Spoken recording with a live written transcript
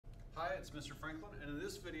Hi, it's Mr. Franklin, and in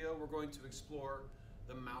this video we're going to explore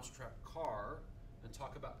the Mousetrap car and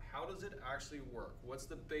talk about how does it actually work. What's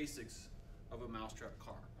the basics of a Mousetrap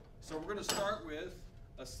car? So we're going to start with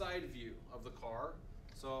a side view of the car.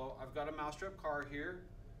 So I've got a Mousetrap car here.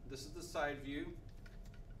 This is the side view.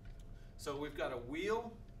 So we've got a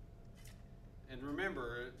wheel, and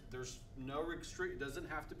remember, there's no restrict. It doesn't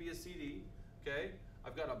have to be a CD. Okay,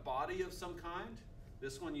 I've got a body of some kind.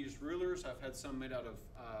 This one used rulers. I've had some made out of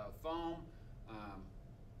foam,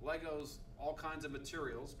 Legos, all kinds of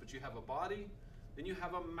materials. But you have a body, then you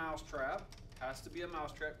have a mousetrap. Has to be a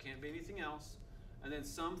mousetrap, can't be anything else. And then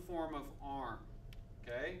some form of arm.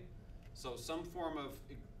 Okay, so some form of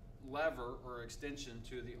lever or extension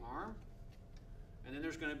to the arm. And then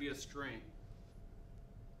there's going to be a string.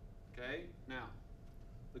 Okay, now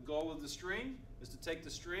the goal of the string is to take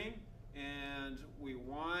the string and we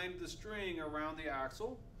wind the string around the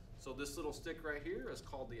axle. So this little stick right here is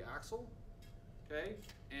called the axle. Okay,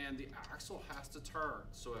 and the axle has to turn.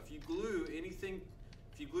 So if you glue anything,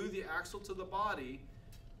 if you glue the axle to the body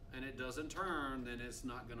and it doesn't turn, then it's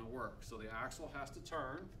not going to work. So the axle has to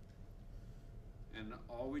turn, and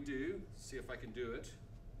all we do, see if I can do it,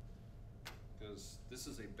 because this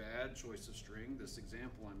is a bad choice of string, this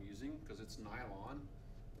example I'm using, because it's nylon,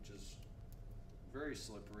 which is very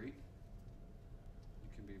slippery.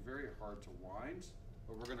 It can be very hard to wind,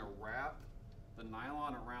 but we're going to wrap the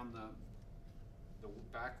nylon around the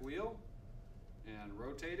back wheel and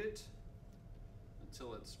rotate it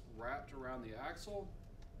until it's wrapped around the axle.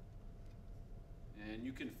 And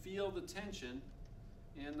you can feel the tension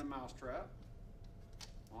in the mousetrap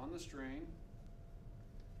on the string.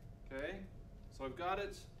 Okay, so I've got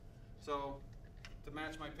it. So to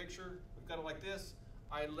match my picture, I've got it like this.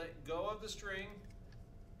 I let go of the string.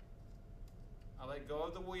 I let go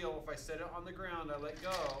of the wheel. If I set it on the ground, I let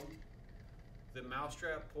go. The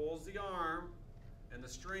mousetrap pulls the arm and the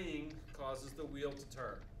string causes the wheel to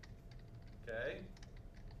turn. Okay?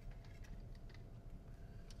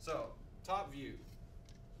 So, top view.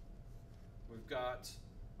 We've got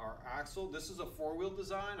our axle. This is a 4-wheel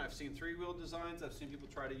design. I've seen 3-wheel designs. I've seen people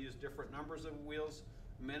try to use different numbers of wheels.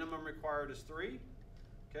 Minimum required is 3.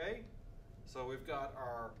 Okay? So we've got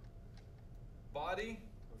our body.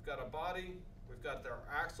 We've got a body. We've got our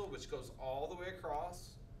axle, which goes all the way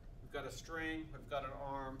across. We've got a string. We've got an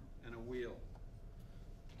arm and a wheel.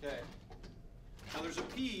 Okay. Now there's a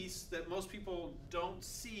piece that most people don't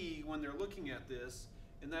see when they're looking at this,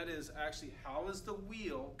 and that is actually how is the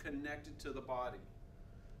wheel connected to the body.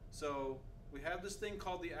 So we have this thing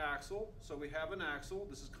called the axle. So we have an axle.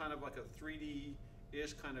 This is kind of like a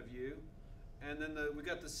 3D-ish kind of view. And then we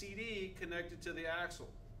got the CD connected to the axle.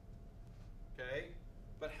 Okay?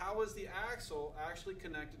 But how is the axle actually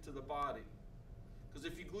connected to the body? Because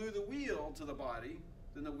if you glue the wheel to the body,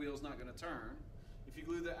 then the wheel's not going to turn. If you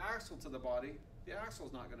glue the axle to the body, the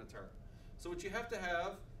axle's not going to turn. So what you have to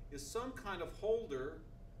have is some kind of holder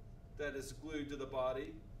that is glued to the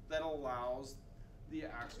body that allows the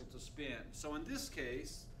axle to spin. So in this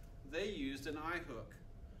case, they used an eye hook.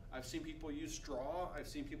 I've seen people use straw. I've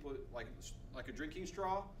seen people like a drinking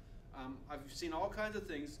straw. I've seen all kinds of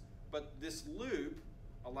things, but this loop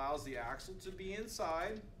allows the axle to be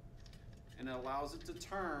inside and it allows it to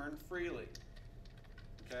turn freely.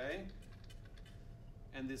 Okay?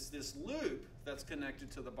 And this loop that's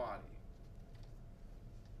connected to the body.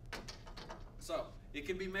 So it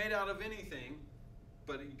can be made out of anything,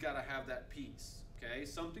 but you got to have that piece. Okay,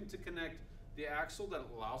 something to connect the axle that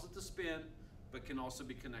allows it to spin, but can also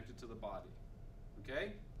be connected to the body.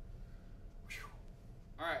 Okay. Whew.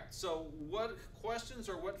 All right. So what questions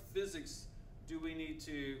or what physics do we need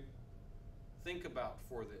to think about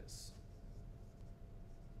for this?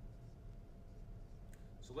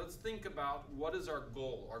 So let's think about what is our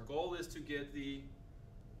goal. Our goal is to get the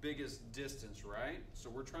biggest distance, right? So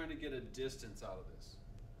we're trying to get a distance out of this.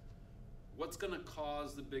 What's going to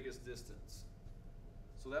cause the biggest distance?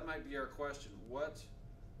 So that might be our question. What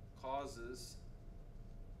causes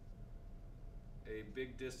a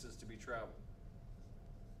big distance to be traveled?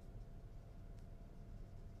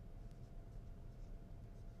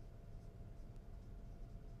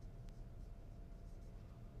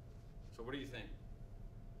 So what do you think?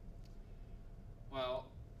 Well,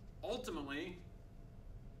 ultimately,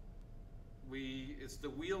 it's the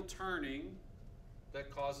wheel turning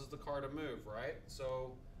that causes the car to move, right?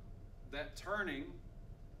 So that turning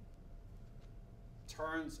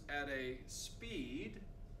turns at a speed.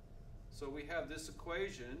 So we have this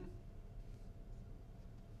equation.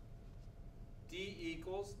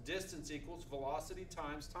 Distance equals velocity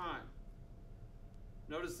times time.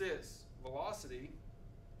 Notice this, velocity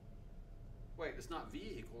wait, it's not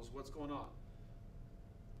V equals, what's going on?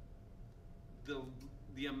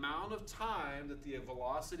 The amount of time that the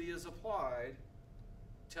velocity is applied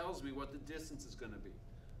tells me what the distance is going to be.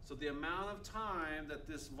 So the amount of time that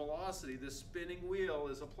this velocity, this spinning wheel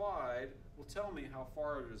is applied will tell me how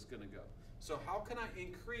far it is going to go. So how can I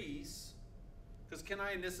increase, because can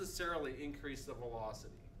I necessarily increase the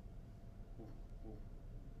velocity?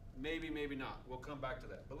 Maybe, maybe not. We'll come back to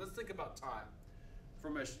that. But let's think about time.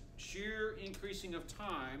 From a sheer increasing of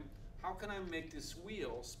time, how can I make this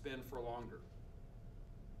wheel spin for longer?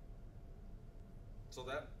 So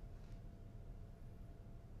that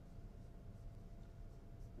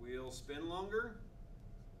wheel spin longer?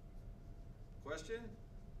 Question?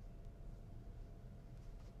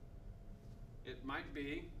 It might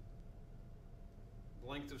be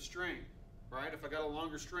length of string, right? If I got a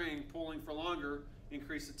longer string, pulling for longer,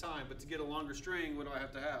 increase the time. But to get a longer string, what do I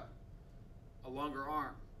have to have? A longer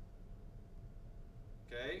arm.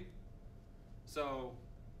 Okay? So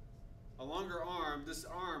a longer arm, this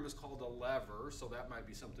arm is called a lever, so that might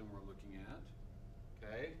be something we're looking at.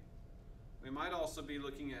 Okay? We might also be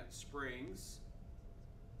looking at springs,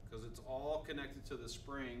 because it's all connected to the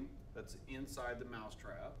spring that's inside the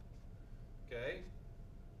mousetrap. Okay?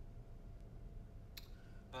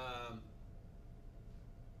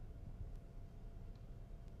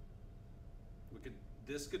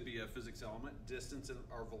 This could be a physics element, distance and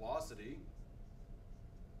our velocity.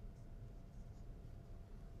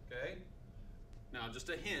 Okay? Now, just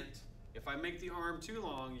a hint, if I make the arm too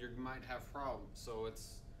long, you might have problems. So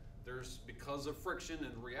there's because of friction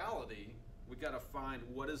and reality, we got to find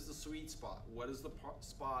what is the sweet spot. What is the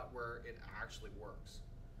spot where it actually works?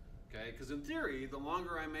 Okay? Because in theory, the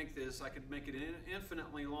longer I make this, I could make it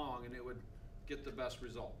infinitely long and it would get the best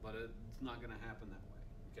result, but it's not going to happen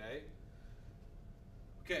that way. Okay?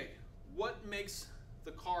 Okay, what makes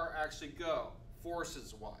the car actually go,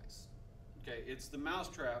 forces-wise? Okay, it's the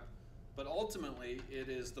mousetrap, but ultimately it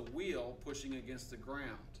is the wheel pushing against the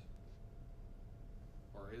ground.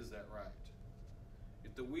 Or is that right?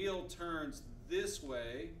 If the wheel turns this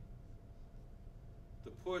way,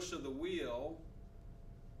 the push of the wheel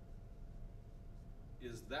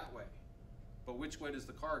is that way. But which way does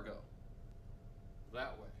the car go?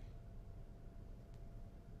 That way.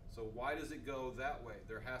 So why does it go that way?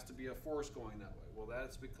 There has to be a force going that way. Well,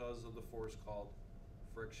 that's because of the force called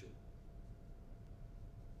friction.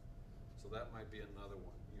 So that might be another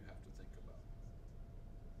one you have to think about.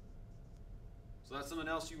 So that's something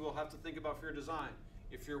else you will have to think about for your design.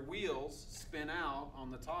 If your wheels spin out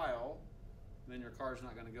on the tile, then your car's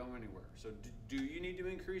not going to go anywhere. So do you need to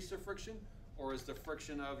increase the friction, or is the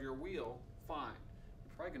friction of your wheel fine?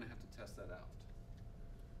 You're probably going to have to test that out.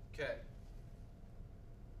 Okay.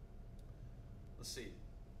 Let's see.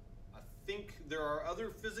 I think there are other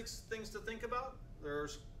physics things to think about.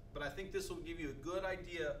 But I think this will give you a good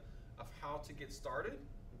idea of how to get started,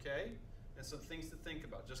 okay? And some things to think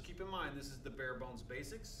about. Just keep in mind, this is the bare bones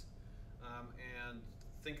basics. And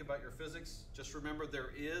think about your physics. Just remember, there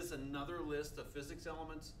is another list of physics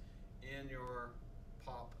elements in your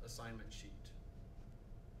POP assignment sheet.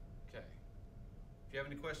 Okay. If you have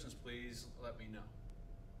any questions, please let me know.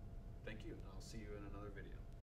 Thank you, and I'll see you in another video.